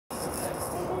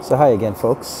So hi again,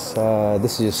 folks.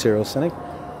 This is your Serial Cynic,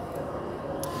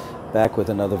 back with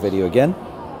another video again.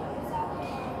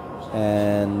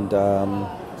 And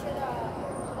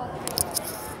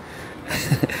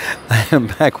I am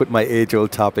back with my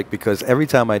age-old topic because every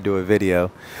time I do a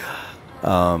video,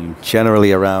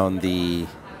 generally around the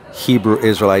Hebrew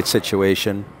Israelite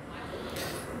situation,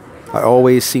 I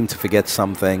always seem to forget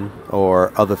something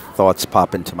or other thoughts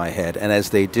pop into my head. And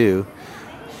as they do,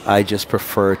 I just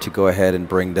prefer to go ahead and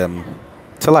bring them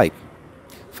to light.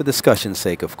 For discussion's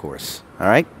sake, of course. All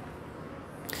right?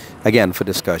 Again, for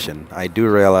discussion. I do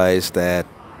realize that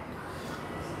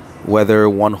whether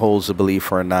one holds a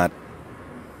belief or not,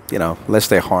 you know, unless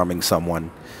they're harming someone,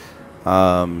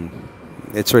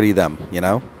 it's really them, you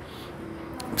know?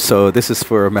 So this is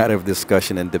for a matter of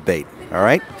discussion and debate. All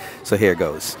right? So here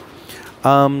goes.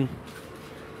 One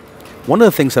of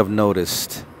the things I've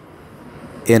noticed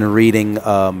in reading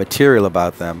material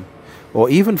about them, or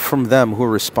even from them who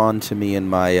respond to me in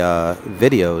my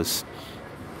videos,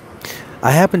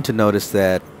 I happen to notice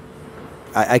that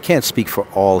I can't speak for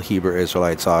all Hebrew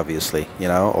Israelites, obviously, you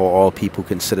know, or all people who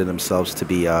consider themselves to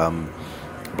be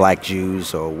black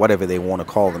Jews or whatever they want to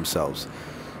call themselves.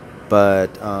 But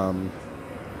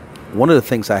one of the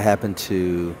things I happen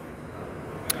to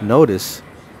notice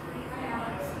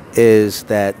is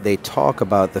that they talk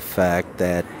about the fact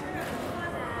that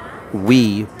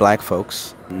we, black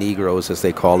folks, Negroes as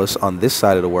they call us, on this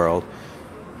side of the world,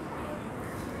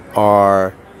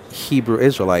 are Hebrew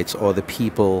Israelites, or the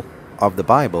people of the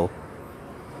Bible,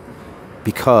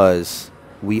 because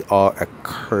we are a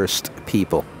cursed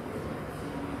people.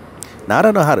 Now, I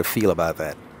don't know how to feel about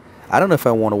that. I don't know if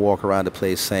I want to walk around the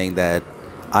place saying that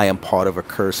I am part of a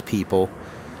cursed people,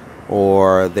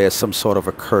 or there's some sort of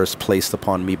a curse placed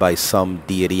upon me by some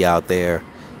deity out there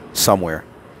somewhere,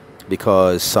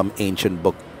 because some ancient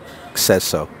book says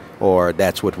so, or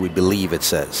that's what we believe it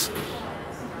says.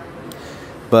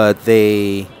 But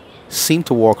they seem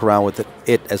to walk around with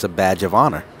it as a badge of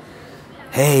honor.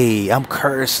 Hey, I'm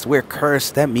cursed. We're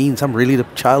cursed. That means I'm really the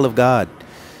child of God.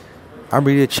 I'm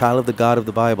really a child of the God of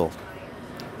the Bible.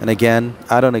 And again,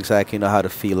 I don't exactly know how to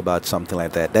feel about something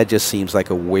like that. That just seems like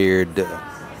a weird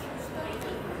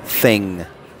thing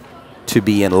to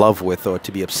be in love with or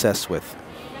to be obsessed with.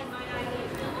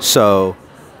 So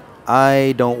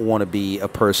I don't want to be a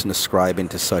person ascribing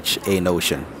to such a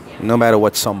notion, no matter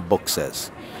what some book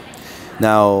says.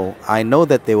 Now, I know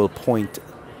that they will point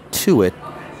to it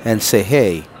and say,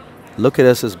 hey, look at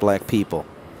us as black people.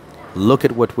 Look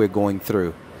at what we're going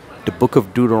through. The book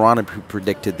of Deuteronomy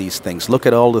predicted these things. Look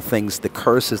at all the things, the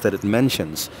curses that it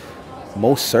mentions.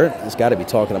 Most certainly, it's got to be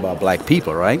talking about black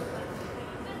people, right?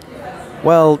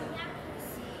 Well,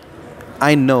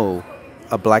 I know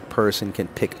a black person can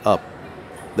pick up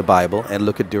the Bible and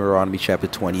look at Deuteronomy chapter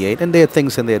 28, and there are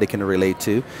things in there they can relate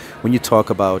to when you talk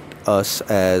about us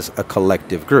as a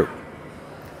collective group.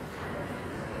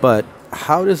 But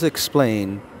how does it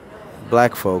explain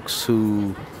black folks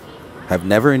who have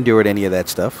never endured any of that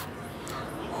stuff,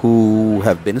 who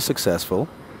have been successful,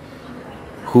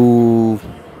 who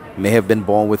may have been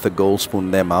born with a gold spoon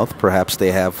in their mouth, perhaps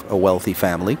they have a wealthy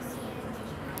family,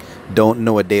 don't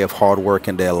know a day of hard work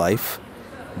in their life,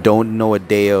 don't know a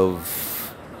day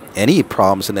of any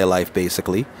problems in their life,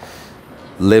 basically,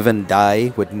 live and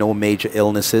die with no major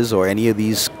illnesses or any of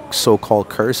these so-called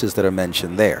curses that are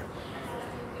mentioned there?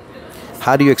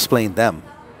 How do you explain them?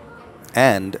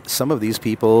 And some of these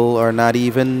people are not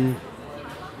even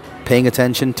paying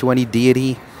attention to any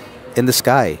deity in the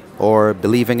sky or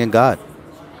believing in God.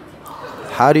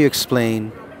 How do you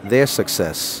explain their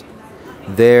success,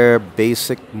 their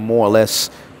basic, more or less,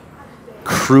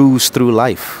 cruise through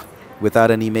life without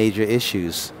any major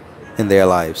issues in their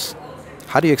lives?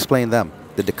 How do you explain them?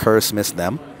 Did the curse miss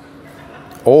them?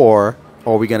 Or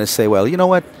are we going to say, well, you know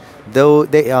what? Though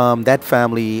they, that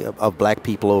family of black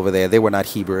people over there, they were not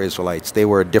Hebrew Israelites. They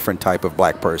were a different type of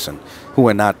black person who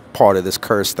were not part of this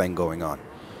curse thing going on.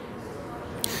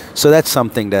 So that's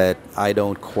something that I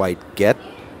don't quite get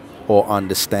or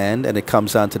understand, and it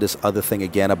comes down to this other thing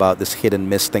again about this hit and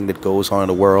miss thing that goes on in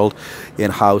the world,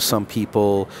 in how some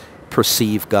people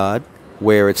perceive God,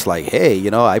 where it's like, hey,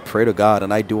 you know, I pray to God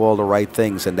and I do all the right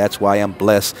things, and that's why I'm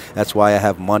blessed, that's why I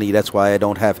have money, that's why I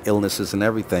don't have illnesses and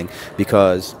everything,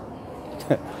 because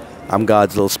I'm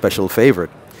God's little special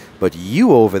favorite. But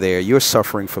you over there, you're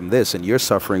suffering from this and you're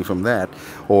suffering from that,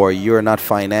 or you're not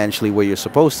financially where you're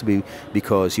supposed to be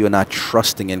because you're not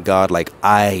trusting in God like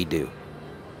I do.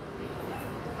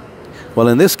 Well,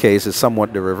 in this case, it's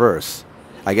somewhat the reverse.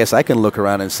 I guess I can look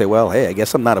around and say, well, hey, I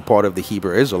guess I'm not a part of the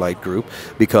Hebrew Israelite group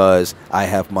because I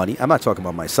have money. I'm not talking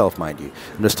about myself, mind you.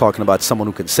 I'm just talking about someone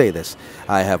who can say this.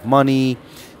 I have money.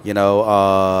 You know,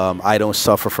 I don't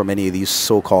suffer from any of these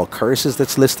so-called curses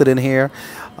that's listed in here.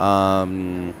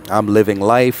 I'm living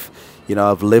life. You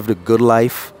know, I've lived a good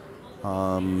life.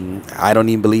 I don't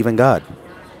even believe in God.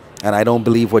 And I don't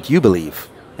believe what you believe.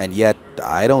 And yet,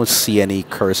 I don't see any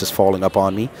curses falling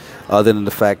upon me, other than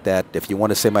the fact that if you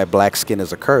want to say my black skin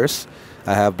is a curse,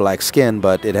 I have black skin,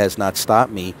 but it has not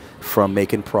stopped me from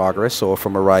making progress or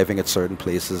from arriving at certain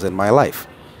places in my life.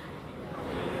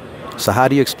 So how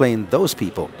do you explain those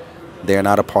people? They're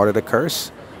not a part of the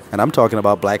curse. And I'm talking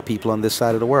about black people on this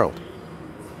side of the world.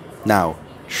 Now,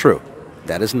 true,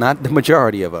 that is not the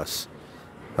majority of us.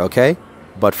 Okay?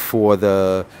 But for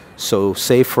the, so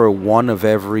say for one of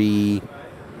every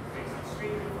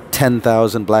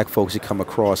 10,000 black folks you come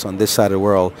across on this side of the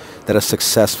world that are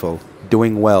successful,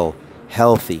 doing well,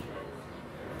 healthy,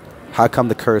 how come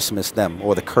the curse missed them,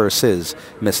 or the curses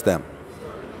missed them?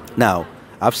 Now,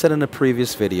 I've said in a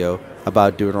previous video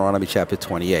about Deuteronomy chapter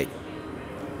 28.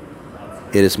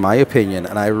 It is my opinion,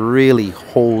 and I really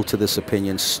hold to this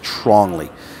opinion strongly.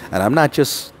 And I'm not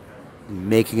just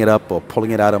making it up or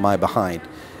pulling it out of my behind.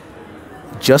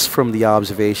 Just from the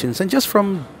observations and just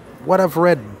from what I've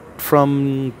read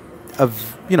from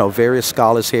you know, various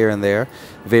scholars here and there,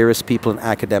 various people in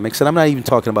academics, and I'm not even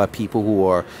talking about people who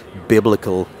are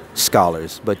biblical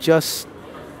scholars, but just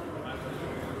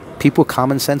people with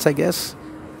common sense, I guess,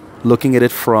 looking at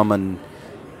it from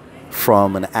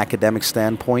an academic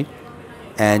standpoint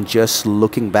and just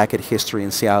looking back at history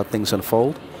and see how things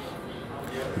unfold.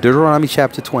 Deuteronomy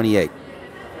chapter 28.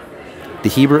 The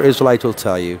Hebrew Israelite will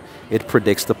tell you it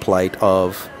predicts the plight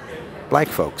of black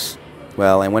folks.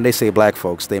 Well, and when they say black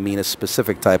folks, they mean a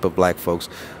specific type of black folks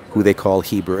who they call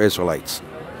Hebrew Israelites.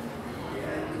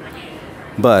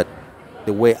 But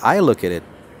the way I look at it,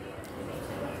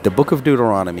 the book of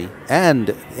Deuteronomy,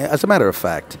 and as a matter of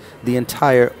fact, the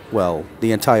entire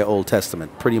Old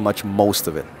Testament, pretty much most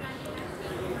of it,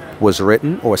 was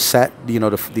written or sat, you know,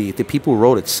 the people who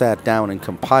wrote it sat down and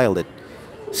compiled it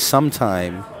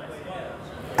sometime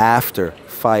after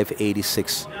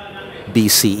 586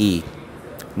 BCE,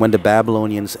 when the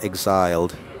Babylonians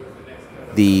exiled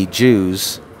the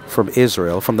Jews from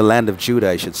Israel, from the land of Judah,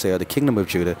 I should say, or the kingdom of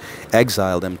Judah,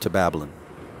 exiled them to Babylon.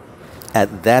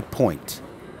 At that point,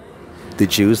 the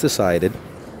Jews decided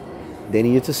they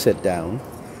needed to sit down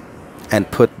and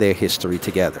put their history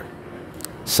together.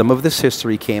 Some of this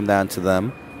history came down to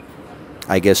them,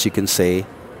 I guess you can say,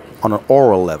 on an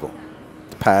oral level,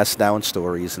 passed down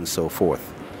stories and so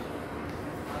forth.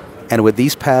 And with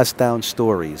these passed down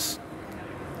stories,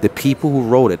 the people who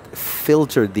wrote it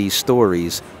filtered these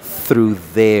stories through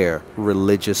their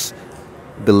religious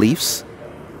beliefs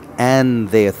and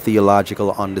their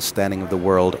theological understanding of the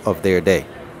world of their day.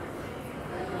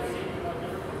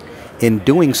 In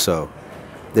doing so,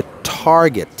 the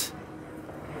target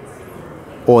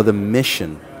or the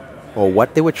mission or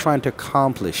what they were trying to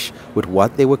accomplish with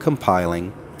what they were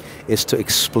compiling is to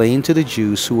explain to the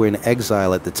Jews who were in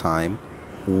exile at the time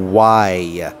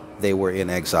why they were in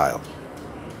exile.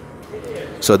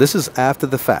 So this is after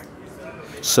the fact.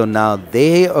 So now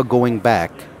they are going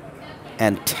back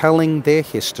and telling their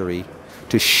history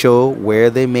to show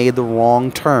where they made the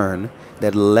wrong turn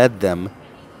that led them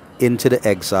into the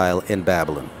exile in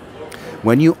Babylon.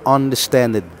 When you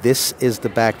understand that this is the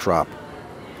backdrop,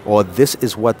 or this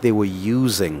is what they were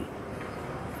using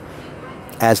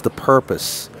as the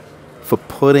purpose for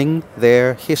putting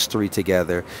their history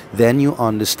together, then you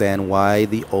understand why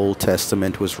the Old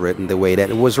Testament was written the way that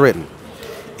it was written.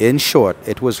 In short,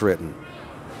 it was written.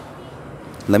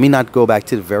 Let me not go back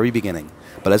to the very beginning,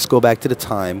 but let's go back to the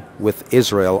time with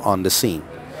Israel on the scene.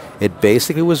 It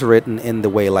basically was written in the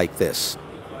way like this.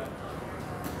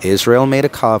 Israel made a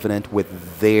covenant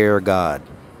with their God.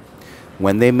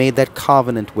 When they made that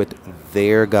covenant with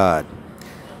their God,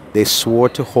 they swore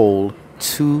to hold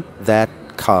to that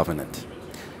covenant.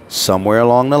 Somewhere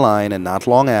along the line, and not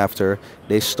long after,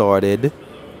 they started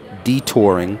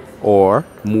detouring or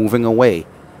moving away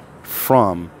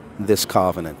from this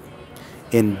covenant.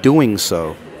 In doing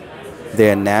so,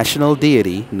 their national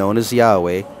deity, known as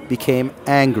Yahweh, became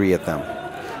angry at them.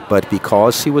 But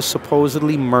because he was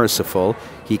supposedly merciful,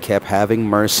 he kept having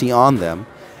mercy on them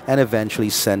and eventually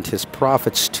sent his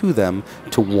prophets to them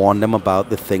to warn them about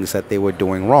the things that they were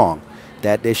doing wrong,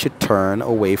 that they should turn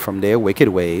away from their wicked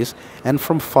ways and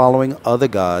from following other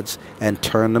gods and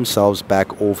turn themselves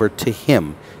back over to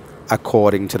him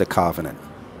according to the covenant.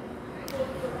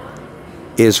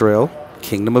 Israel,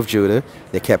 kingdom of Judah,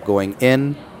 they kept going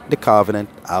in the covenant,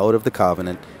 out of the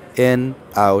covenant, in,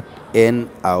 out,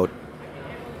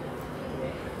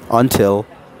 until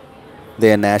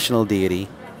their national deity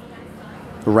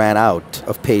ran out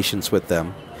of patience with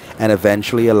them and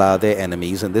eventually allowed their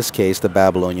enemies, in this case the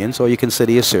Babylonians, or you can say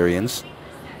the Assyrians,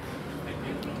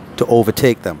 to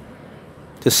overtake them,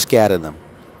 to scatter them,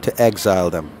 to exile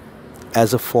them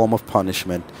as a form of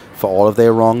punishment for all of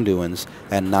their wrongdoings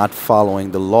and not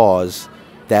following the laws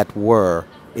that were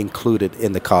included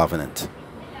in the covenant.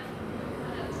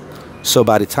 So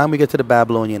by the time we get to the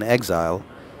Babylonian exile,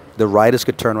 the writers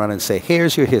could turn around and say,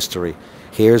 here's your history,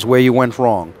 here's where you went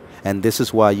wrong, and this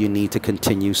is why you need to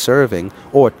continue serving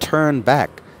or turn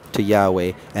back to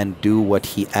Yahweh and do what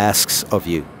he asks of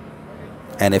you.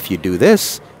 And if you do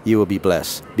this, you will be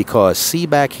blessed. Because see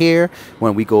back here,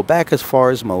 when we go back as far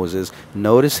as Moses,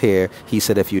 notice here, he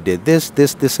said, if you did this,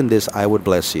 this, this, and this, I would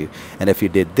bless you. And if you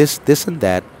did this, this, and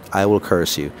that, I will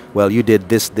curse you. Well, you did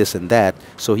this, this, and that,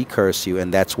 so he cursed you,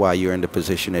 and that's why you're in the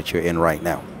position that you're in right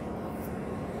now.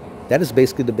 That is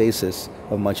basically the basis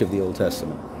of much of the Old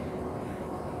Testament.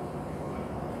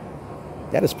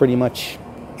 That is pretty much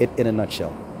it in a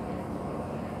nutshell.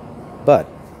 But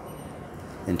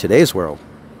in today's world,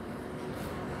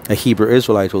 a Hebrew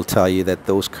Israelite will tell you that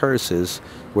those curses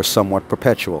were somewhat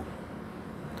perpetual.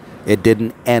 It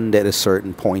didn't end at a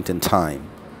certain point in time.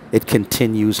 It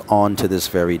continues on to this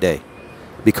very day.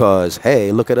 Because,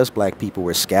 hey, look at us black people.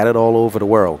 We're scattered all over the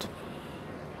world.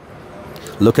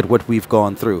 Look at what we've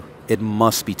gone through. It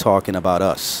must be talking about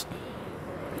us.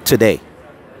 Today.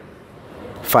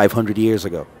 500 years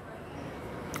ago.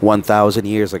 1,000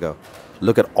 years ago.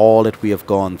 Look at all that we have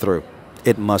gone through.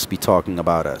 It must be talking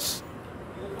about us.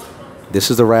 This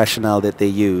is the rationale that they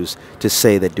use to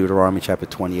say that Deuteronomy chapter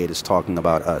 28 is talking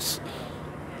about us.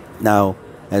 Now,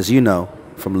 as you know,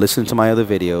 from listening to my other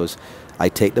videos, I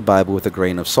take the Bible with a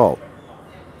grain of salt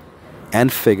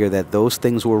and figure that those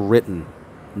things were written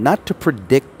not to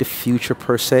predict the future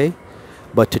per se,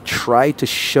 but to try to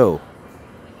show,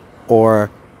 or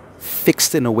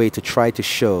fixed in a way to try to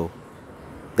show,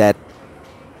 that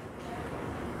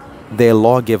their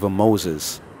lawgiver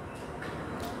Moses,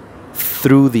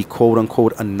 through the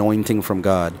quote-unquote anointing from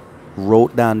God,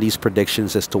 wrote down these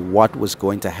predictions as to what was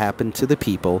going to happen to the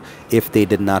people if they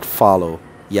did not follow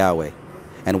Yahweh.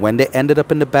 And when they ended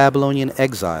up in the Babylonian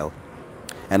exile,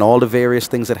 and all the various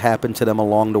things that happened to them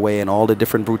along the way, and all the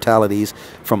different brutalities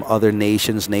from other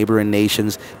nations, neighboring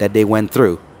nations that they went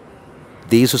through,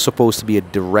 these are supposed to be a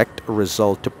direct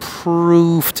result to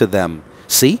prove to them,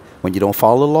 see, when you don't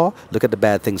follow the law, look at the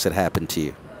bad things that happened to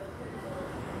you.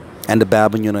 And the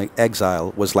Babylonian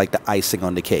exile was like the icing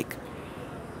on the cake.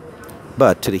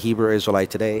 But to the Hebrew Israelite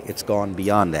today, it's gone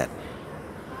beyond that.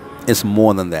 It's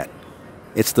more than that.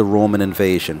 It's the Roman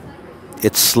invasion.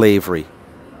 It's slavery.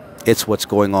 It's what's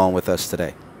going on with us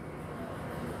today.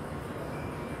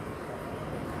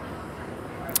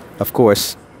 Of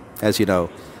course, as you know,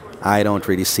 I don't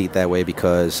really see it that way,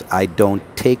 because I don't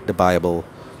take the Bible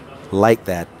like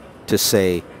that to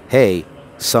say, hey,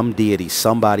 some deity,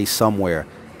 somebody somewhere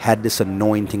had this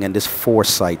anointing and this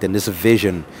foresight and this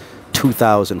vision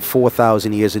 2,000,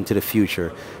 4,000 years into the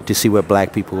future to see what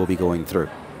black people will be going through.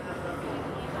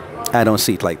 I don't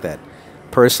see it like that.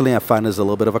 Personally, I find this a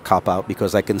little bit of a cop-out,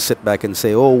 because I can sit back and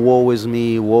say, oh, woe is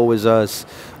me, woe is us,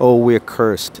 oh, we're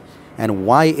cursed. And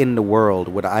why in the world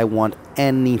would I want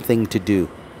anything to do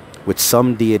with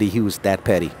some deity who's that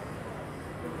petty?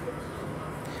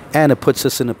 And it puts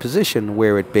us in a position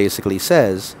where it basically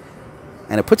says,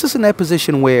 and it puts us in that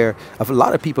position where a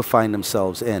lot of people find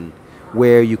themselves in,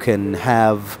 where you can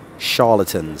have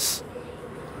charlatans,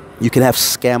 you can have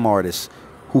scam artists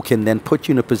who can then put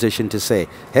you in a position to say,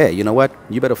 hey, you know what?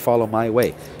 You better follow my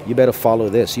way. You better follow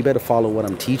this. You better follow what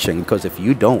I'm teaching, because if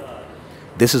you don't,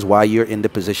 this is why you're in the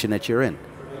position that you're in.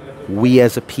 We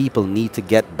as a people need to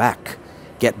get back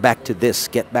to this,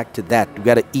 get back to that. We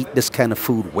got to eat this kind of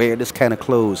food, wear this kind of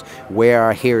clothes, wear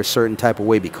our hair a certain type of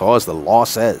way, because the law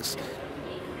says.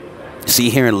 See,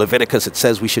 here in Leviticus, it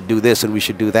says we should do this and we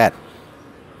should do that.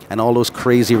 And all those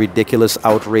crazy, ridiculous,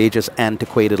 outrageous,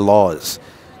 antiquated laws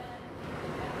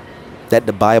that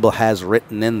the Bible has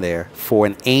written in there for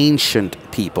an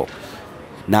ancient people.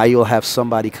 Now you'll have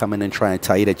somebody come in and try and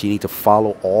tell you that you need to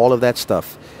follow all of that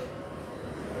stuff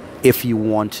if you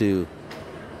want to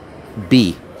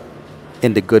be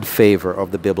in the good favor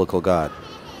of the biblical God.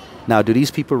 Now, do these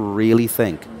people really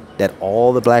think that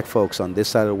all the black folks on this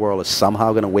side of the world are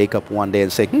somehow going to wake up one day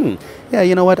and say, yeah,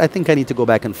 you know what, I think I need to go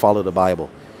back and follow the Bible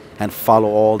and follow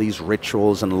all these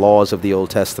rituals and laws of the Old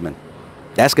Testament?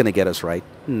 That's going to get us right?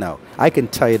 No. I can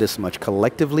tell you this much.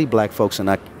 Collectively, black folks are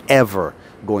not ever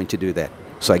going to do that.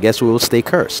 So I guess we will stay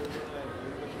cursed.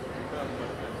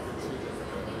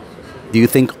 Do you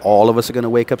think all of us are going to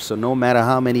wake up? So no matter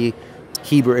how many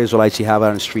Hebrew Israelites you have out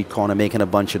on the street corner making a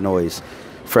bunch of noise,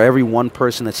 for every one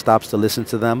person that stops to listen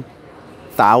to them,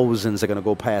 thousands are going to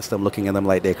go past them looking at them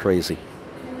like they're crazy.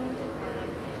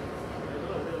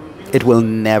 It will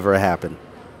never happen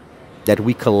that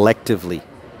we collectively,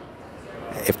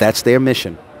 if that's their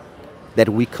mission, that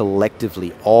we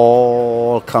collectively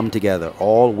all come together,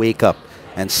 all wake up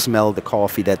and smell the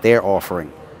coffee that they're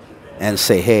offering and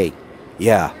say, hey,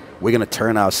 yeah, we're going to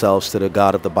turn ourselves to the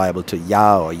God of the Bible, to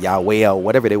Yah or Yahweh or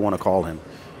whatever they want to call him,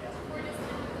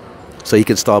 so he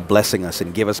can start blessing us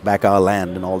and give us back our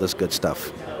land and all this good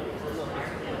stuff.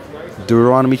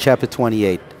 Deuteronomy chapter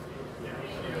 28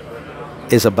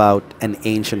 is about an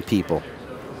ancient people,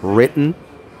 written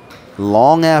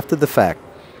long after the fact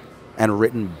and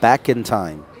written back in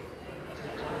time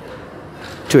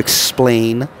to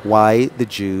explain why the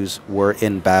Jews were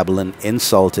in Babylon,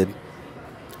 insulted,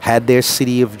 had their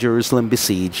city of Jerusalem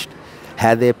besieged,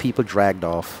 had their people dragged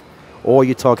off. Or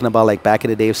you're talking about like back in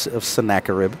the days of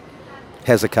Sennacherib,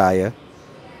 Hezekiah,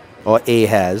 or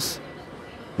Ahaz,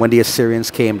 when the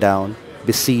Assyrians came down,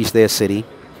 besieged their city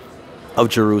of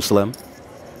Jerusalem.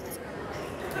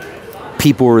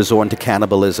 People were resorting to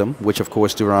cannibalism, which of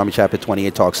course Deuteronomy chapter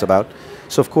 28 talks about.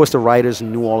 So of course the writers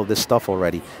knew all of this stuff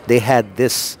already. They had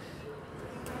this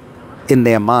in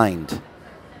their mind.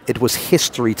 It was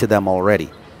history to them already.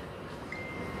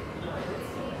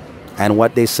 And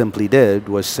what they simply did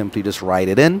was simply just write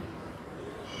it in,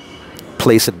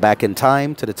 place it back in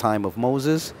time to the time of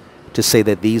Moses, to say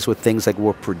that these were things that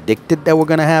were predicted that were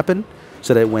going to happen,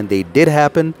 so that when they did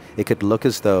happen, it could look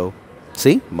as though,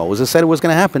 see, Moses said it was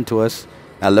going to happen to us.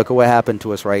 Now look at what happened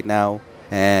to us right now.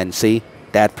 And see,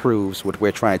 that proves what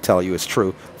we're trying to tell you is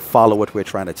true. Follow what we're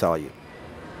trying to tell you.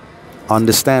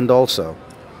 Understand also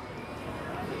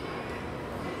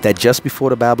that just before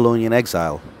the Babylonian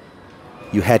exile,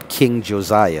 you had King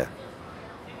Josiah,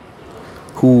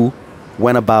 who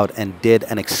went about and did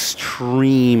an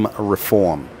extreme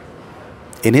reform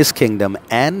in his kingdom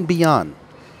and beyond,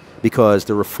 because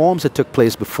the reforms that took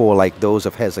place before, like those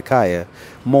of Hezekiah,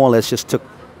 more or less just took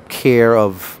care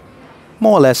of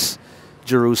more or less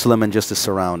Jerusalem and just the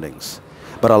surroundings.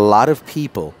 But a lot of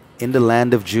people in the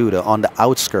land of Judah, on the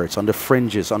outskirts, on the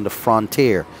fringes, on the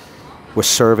frontier, were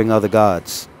serving other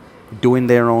gods, doing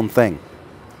their own thing.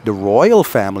 The royal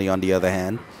family, on the other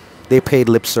hand, they paid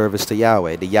lip service to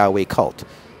Yahweh, the Yahweh cult.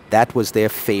 That was their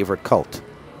favorite cult.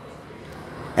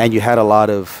 And you had a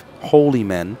lot of holy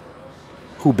men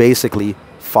who basically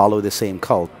followed the same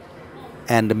cult.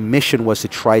 And the mission was to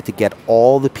try to get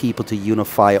all the people to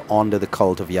unify under the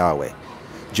cult of Yahweh.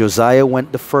 Josiah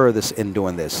went the furthest in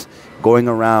doing this, going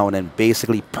around and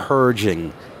basically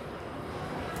purging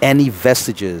any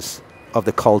vestiges of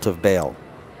the cult of Baal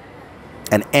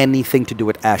and anything to do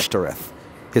with Ashtoreth,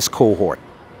 his cohort.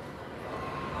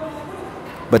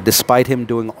 But despite him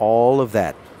doing all of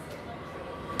that,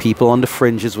 people on the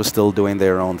fringes were still doing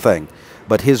their own thing.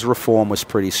 But his reform was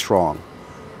pretty strong.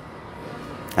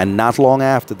 And not long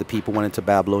after, the people went into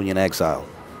Babylonian exile.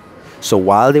 So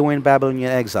while they were in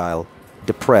Babylonian exile,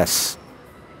 depressed,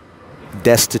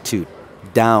 destitute,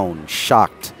 down,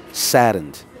 shocked,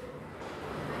 saddened,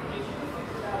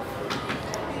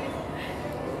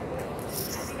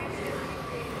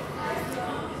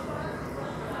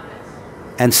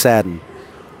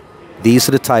 these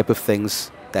are the type of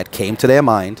things that came to their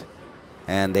mind,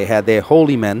 and they had their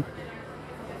holy men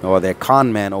or their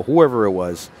con men or whoever it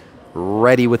was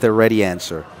ready with a ready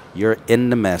answer. You're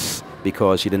in the mess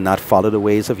because you did not follow the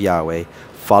ways of Yahweh.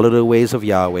 Follow the ways of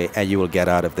Yahweh and you will get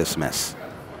out of this mess.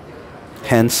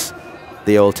 Hence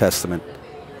the Old Testament,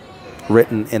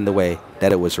 written in the way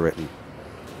that it was written.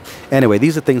 Anyway,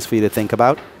 these are things for you to think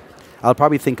about. I'll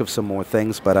probably think of some more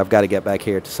things, but I've got to get back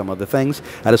here to some other things.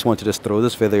 I just want to just throw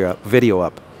this video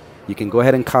up. You can go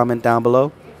ahead and comment down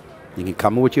below. You can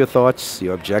come with your thoughts,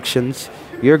 your objections,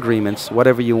 your agreements,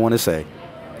 whatever you want to say.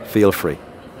 Feel free.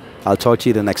 I'll talk to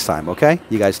you the next time, okay?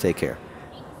 You guys take care.